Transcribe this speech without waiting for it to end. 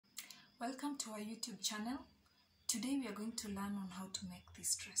Welcome to our YouTube channel. Today we are going to learn on how to make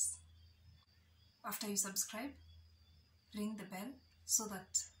this dress. After you subscribe, ring the bell so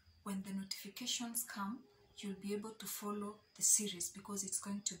that when the notifications come, you'll be able to follow the series because it's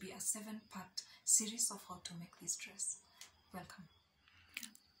going to be a 7-part series of how to make this dress. Welcome.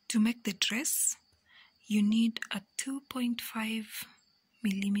 To make the dress, you need a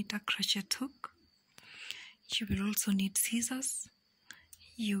 2.5mm crochet hook. You will also need scissors.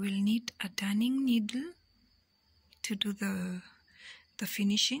 You will need a darning needle to do the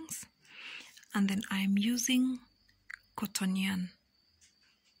finishings, and then I'm using cotton yarn,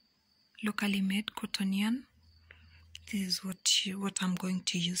 locally made cotton yarn. This is what I'm going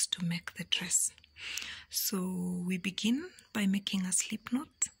to use to make the dress. So we begin by making a slip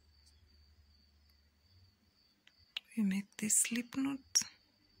knot. We make this slip knot.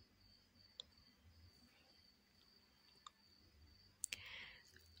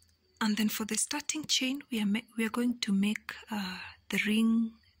 And then for the starting chain, we are going to make the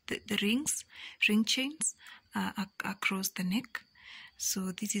ring chains across the neck.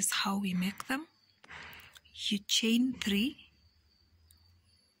 So this is how we make them. You chain 3,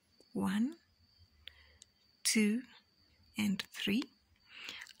 1, 2, and 3,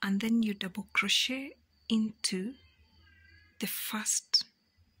 and then you double crochet into the first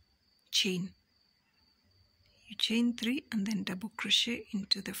chain. You chain 3 and then double crochet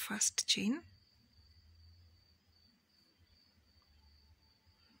into the first chain.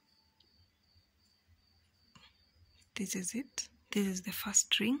 This is it. This is the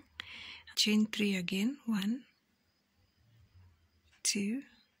first ring. Chain 3 again. 1, 2,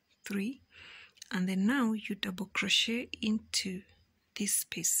 3, and then now you double crochet into this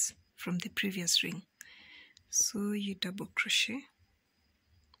space from the previous ring. So you double crochet.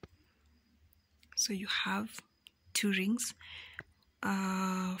 So you have 2 rings.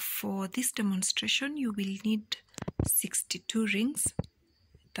 For this demonstration, you will need 62 rings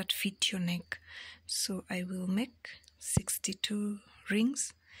that fit your neck. So I will make 62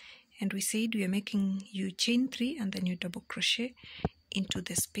 rings, and we said we are making, you chain 3 and then you double crochet into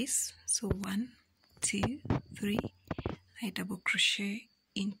the space. So 1, 2, 3, I double crochet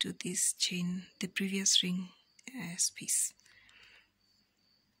into this chain, the previous ring space.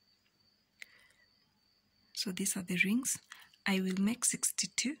 So these are the rings. I will make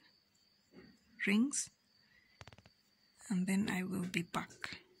 62 rings and then I will be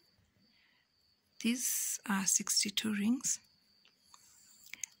back. These are 62 rings.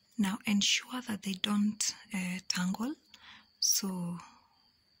 Now ensure that they don't tangle, so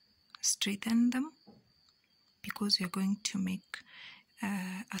straighten them because we are going to make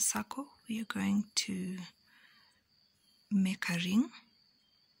a circle. We are going to make a ring.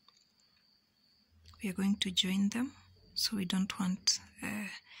 We are going to join them, so we don't want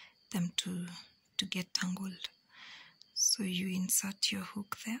them to get tangled. So you insert your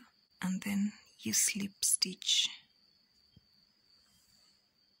hook there and then you slip stitch.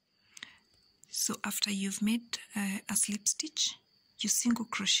 So after you've made a slip stitch, you single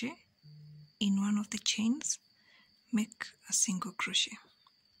crochet in one of the chains, make a single crochet.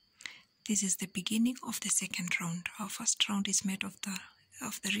 This is the beginning of the second round. Our first round is made of the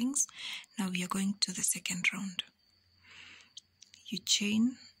rings. Now we are going to the second round. You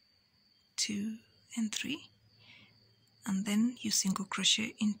chain 2 and 3 and then you single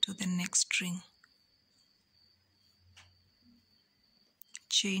crochet into the next ring.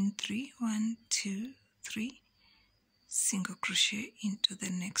 Chain 3, 1, 2, 3, single crochet into the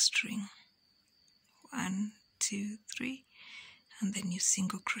next ring. 1, 2, 3, and then you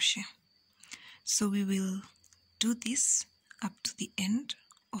single crochet. So we will do this up to the end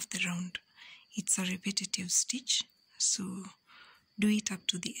of the round. It's a repetitive stitch, so do it up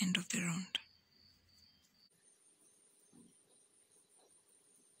to the end of the round.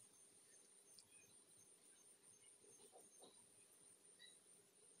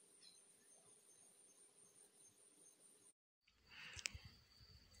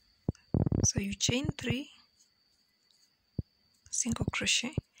 So you chain 3, single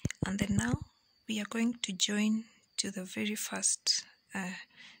crochet, and then now we are going to join to the very first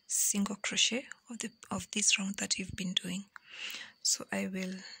single crochet of this round that you've been doing. So I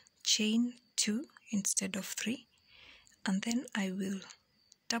will chain 2 instead of 3, and then I will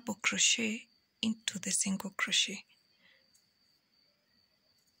double crochet into the single crochet.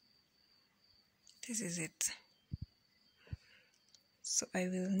 This is it. So I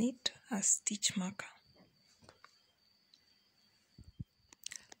will need a stitch marker.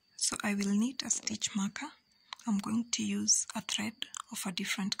 I'm going to use a thread of a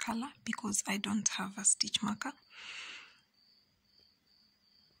different color because I don't have a stitch marker.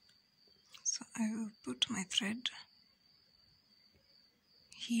 I will put my thread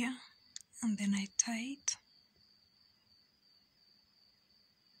here and then I tie it.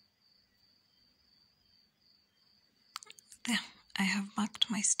 There, I have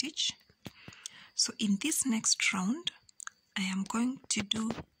marked my stitch. So in this next round, I am going to do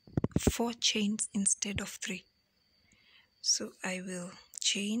 4 chains instead of 3. So I will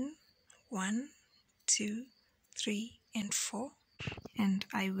chain 1, 2, 3 and 4, and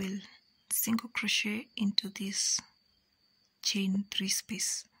I will single crochet into this chain 3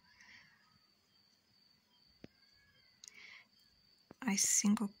 space. I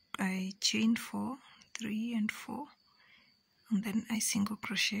chain 4, 3 and 4, and then I single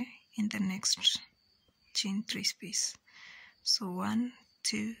crochet in the next chain 3 space. So 1,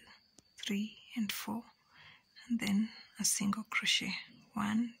 2, 3 and 4, and then a single crochet.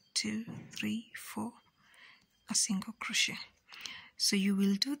 1, 2, 3, 4, a single crochet. So you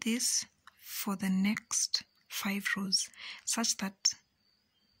will do this for the next 5 rows, such that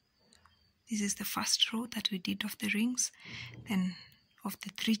this is the first row that we did of the rings, then of the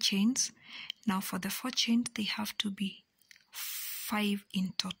 3 chains. Now for the 4 chains, they have to be 5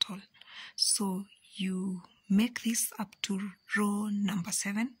 in total. So you make this up to row number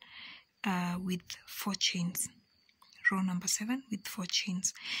 7 with 4 chains. Row number 7 with 4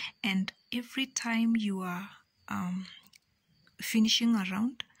 chains. And every time you are finishing a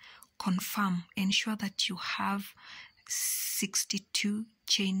round, confirm, ensure that you have 62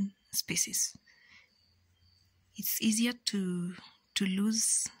 chain spaces. It's easier to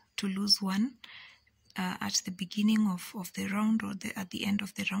lose one at the beginning of the round or at the end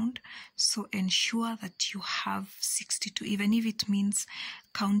of the round. So ensure that you have 62, even if it means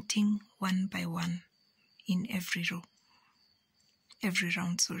counting one by one in every row, every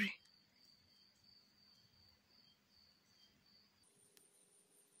round, sorry.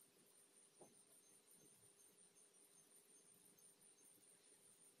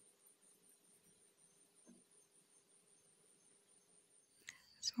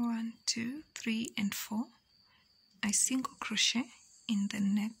 So 1, 2, 3 and 4. I single crochet in the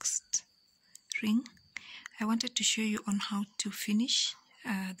next ring. I wanted to show you on how to finish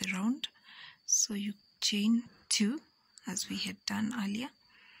the round. So you chain 2 as we had done earlier,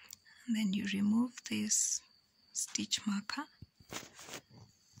 and then you remove this stitch marker,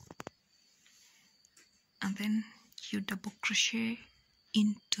 and then you double crochet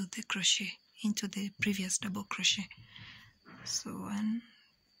into the previous double crochet. So 1,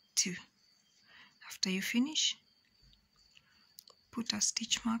 2. After you finish, put a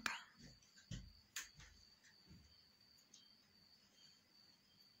stitch marker,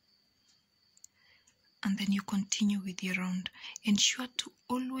 and then you continue with your round. Ensure to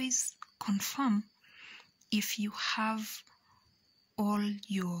always confirm if you have all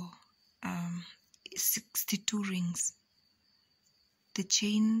your 62 rings. The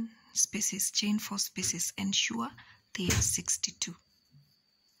chain spaces, chain 4 spaces, ensure they are 62.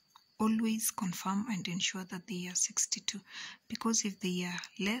 Always confirm and ensure that they are 62, because if they are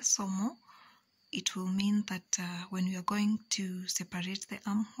less or more, it will mean that when you are going to separate the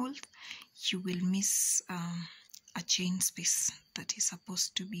armhole, you will miss a chain space that is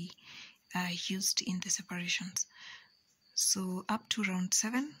supposed to be used in the separations. So up to round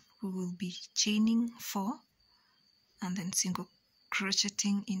 7, we will be chaining 4 and then single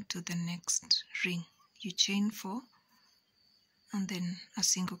crocheting into the next ring. You chain 4 and then a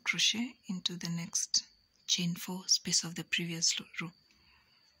single crochet into the next chain 4 space of the previous row.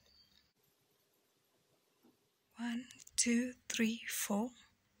 1, 2, 3, 4,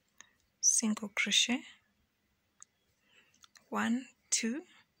 single crochet, 1, 2,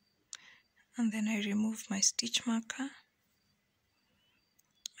 and then I remove my stitch marker.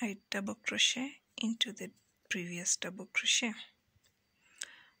 I double crochet into the previous double crochet.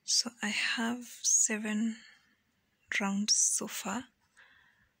 So I have 7 rounds so far.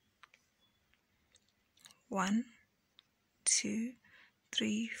 1, 2,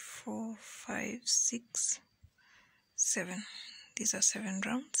 3, 4, 5, 6, 7. These are 7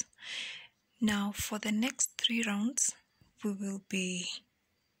 rounds. Now for the next 3 rounds, we will be,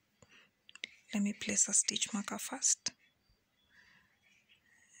 let me place a stitch marker first.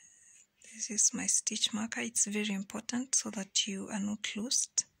 This is my stitch marker. It's very important so that you are not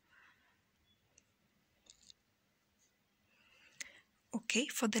lost. Okay,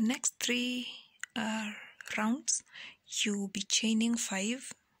 for the next 3 rounds, you will be chaining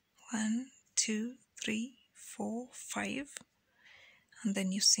 5. 1, 2, 3, 4, 5, and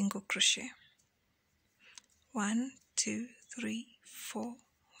then you single crochet. 1, 2, 3, 4,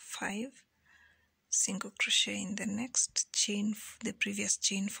 5, single crochet in the next chain, the previous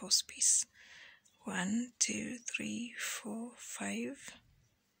chain 4 space. 1 2 3 4 5,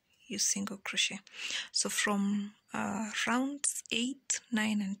 you single crochet. So from rounds 8,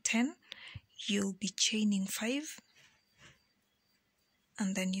 9 and 10 you'll be chaining 5,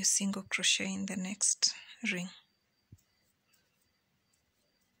 and then you single crochet in the next ring.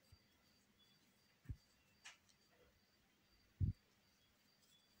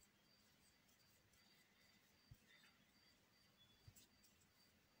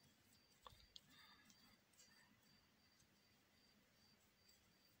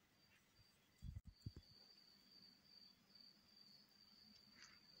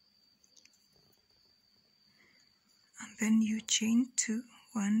 And then you chain 2,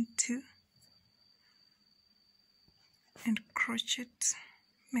 1 2, and crochet,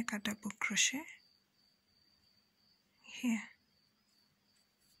 make a double crochet here.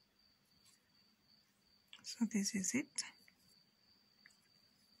 So this is it.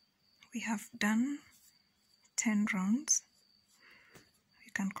 We have done 10 rounds.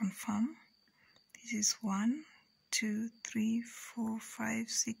 We can confirm. This is 1 2 3 4 5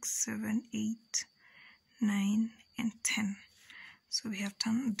 6 7 8 9 and 10. So we have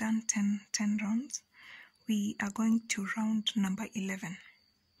done 10 rounds. We are going to round number 11,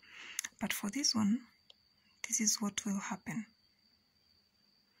 but for this one, this is what will happen.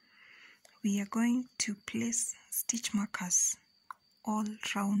 We are going to place stitch markers all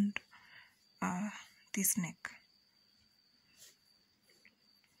round this neck.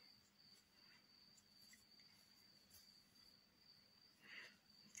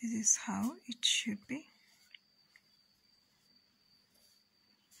 This is how it should be.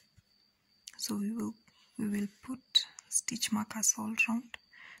 So we will put stitch markers all round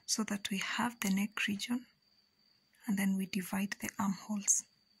so that we have the neck region, and then we divide the armholes.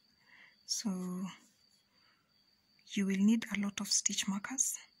 So you will need a lot of stitch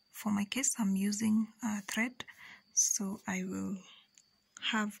markers. For my case, I'm using thread, so I will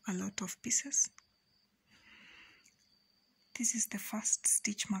have a lot of pieces. This is the first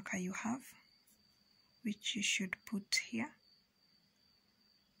stitch marker you have, which you should put here.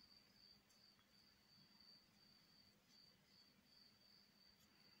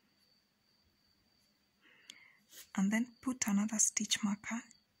 And then put another stitch marker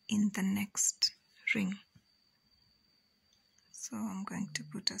in the next ring. So I'm going to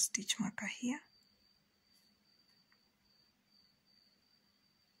put a stitch marker here.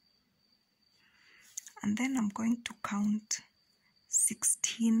 And then I'm going to count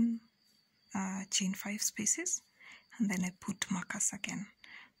 16 chain 5 spaces, and then I put markers again.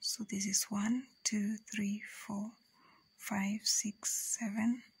 So this is 1 2 3 4 5 6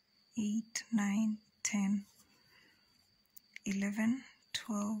 7 8 9 10 11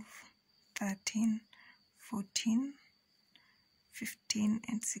 12 13 14 15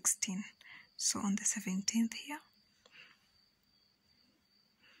 and 16. So on the 17th here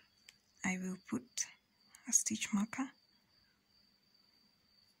I will put a stitch marker,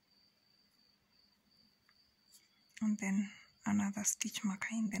 and then another stitch marker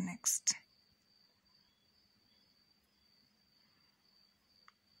in the next.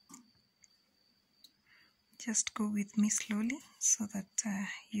 Just go with me slowly so that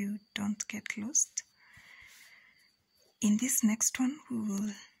you don't get lost. In this next one we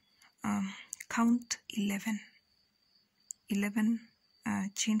will count 11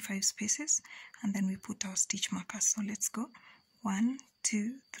 chain 5 spaces, and then we put our stitch markers. So let's go. 1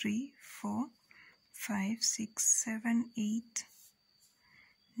 2 3 4 5 6 7 8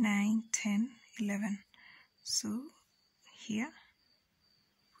 9 10 11. So here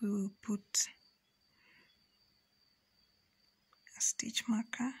we will put a stitch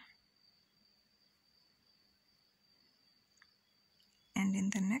marker, and in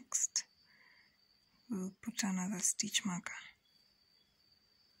the next we will put another stitch marker.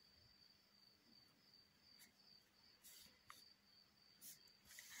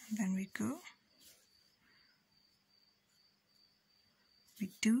 And then we go.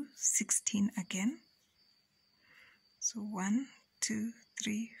 We do 16 again. So 1 2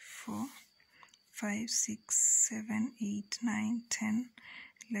 3 4 5 6 7 8 9 10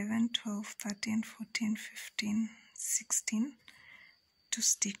 11 12 13 14 15 16. 2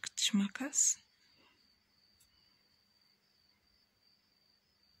 stitch markers.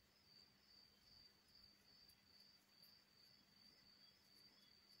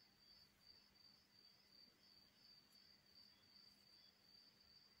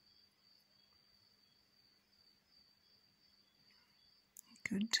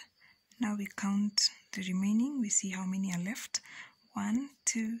 Good. Now we count the remaining. We see how many are left. 1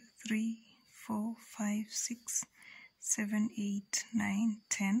 2 3 4 5 6 7 8 9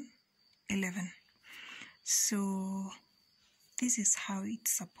 10 11. So this is how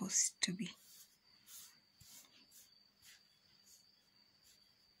it's supposed to be.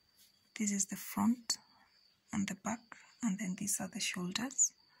 This is the front and the back, and then these are the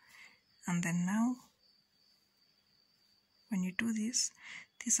shoulders. And then now when you do this,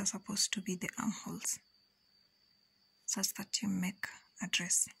 these are supposed to be the armholes, such that you make a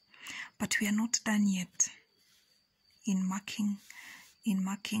dress. But we are not done yet in marking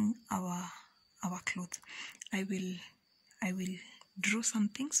our clothes. I will draw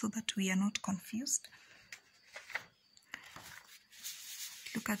something so that we are not confused.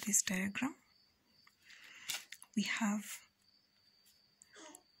 Look at this diagram. We have,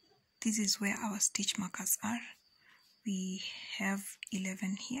 this is where our stitch markers are. We have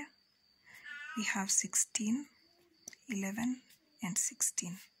 11 here. We have 16, 11, and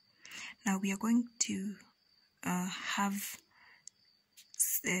 16. Now we are going to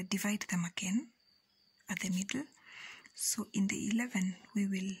divide them again at the middle. So in the 11, we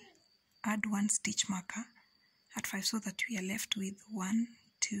will add one stitch marker at 5, so that we are left with 1,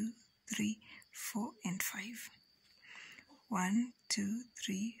 2, 3, 4, and 5. 1, 2,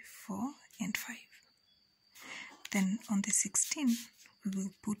 3, 4, and 5. Then on the 16, we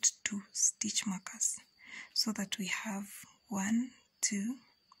will put 2 stitch markers, so that we have 1, 2,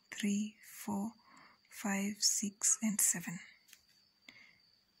 3, 4, 5, 6, and 7.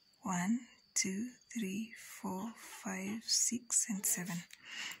 1, 2, 3, 4, 5, 6, and 7.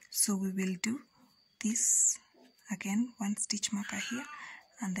 So we will do this again, 1 stitch marker here,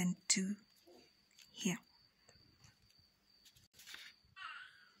 and then 2 here.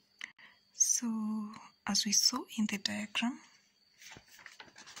 So as we saw in the diagram,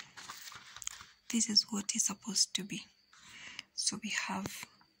 this is what is supposed to be. So we have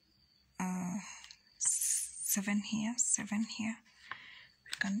 7 here, 7 here.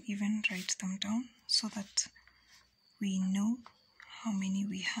 We can even write them down so that we know how many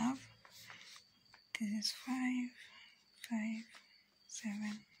we have. This is 5, 5,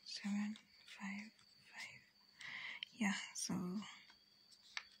 7, 7, 5, 5. Yeah, so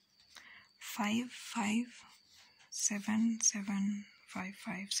 5, 5, 7, 7, 5,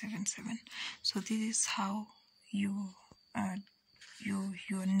 5, 7, 7. So this is how your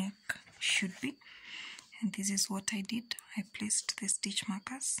neck should be. And this is what I did. I placed the stitch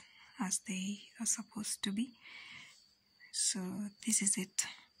markers as they are supposed to be. So this is it.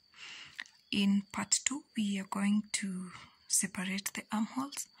 In part 2, we are going to separate the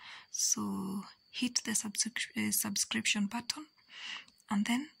armholes. So hit the subscription button, and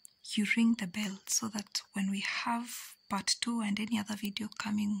then you ring the bell, so that when we have part 2 and any other video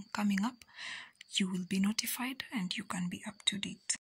coming up, you will be notified and you can be up to date.